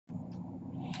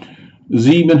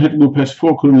The Manhattan Group has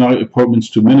 4 culinary appointments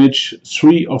to manage,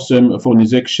 3 of them for an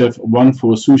Executive Chef, 1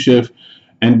 for a Souschef,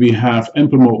 and we have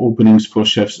ample more openings for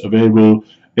chefs available,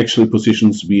 actual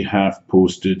positions we have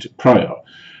posted prior.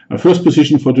 Our first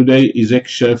position for today is Executive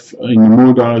Chef in the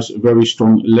Maldives, a very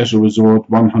strong leisure resort,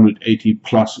 180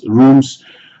 plus rooms.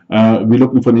 We're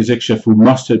looking for an Executive Chef who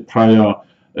must have prior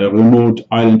remote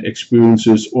island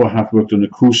experiences or have worked on a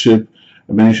cruise ship,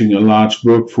 managing a large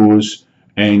workforce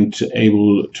and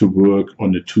able to work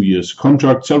on a 2 years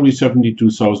contract. Salary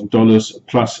 $72,000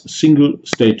 plus single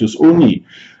status only.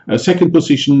 Second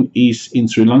position is in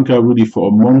Sri Lanka, really for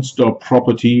a monster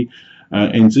property,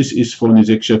 and this is for an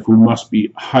Executive Chef who must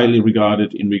be highly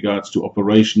regarded in regards to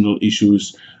operational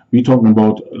issues. We're talking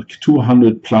about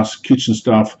 200 plus kitchen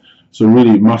staff, so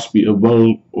really must be a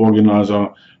well organizer,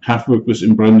 have worked with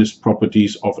embranded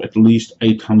properties of at least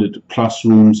 800 plus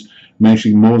rooms,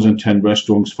 managing more than 10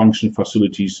 restaurants, function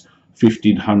facilities,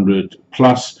 1500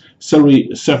 plus, salary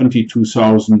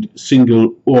 72,000,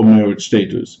 single or married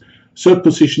status. Third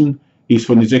position is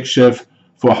for an Executive Chef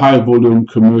for high volume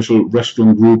commercial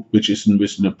restaurant group, which is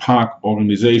within a park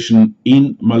organization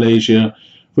in Malaysia.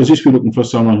 For this, we're looking for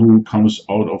someone who comes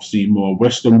out of the more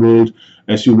Western world,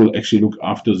 as you will actually look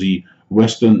after the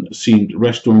Western themed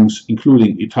restaurants,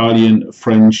 including Italian,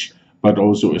 French, but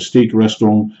also a steak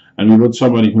restaurant, and we want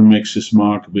somebody who makes his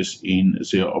mark within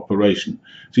their operation.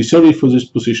 The salary for this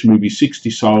position will be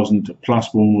 60,000 plus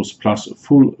bonus plus a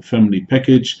full family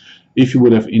package. If you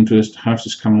would have interest, have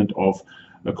this kind of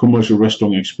a commercial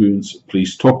restaurant experience,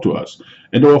 please talk to us.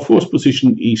 And our fourth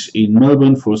position is in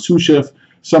Melbourne for a Souschef,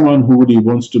 someone who really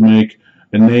wants to make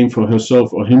a name for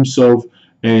herself or himself,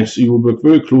 as you will work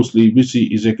very closely with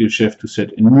the Executive Chef to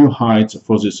set new heights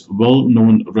for this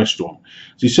well-known restaurant.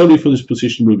 The salary for this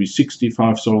position will be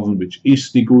 65,000, which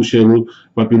is negotiable,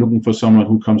 but we're looking for someone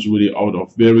who comes really out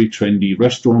of very trendy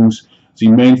restaurants. The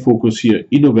main focus here,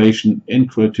 innovation and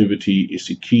creativity, is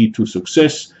the key to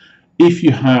success. If you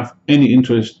have any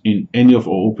interest in any of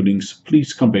our openings,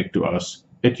 please come back to us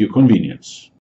at your convenience.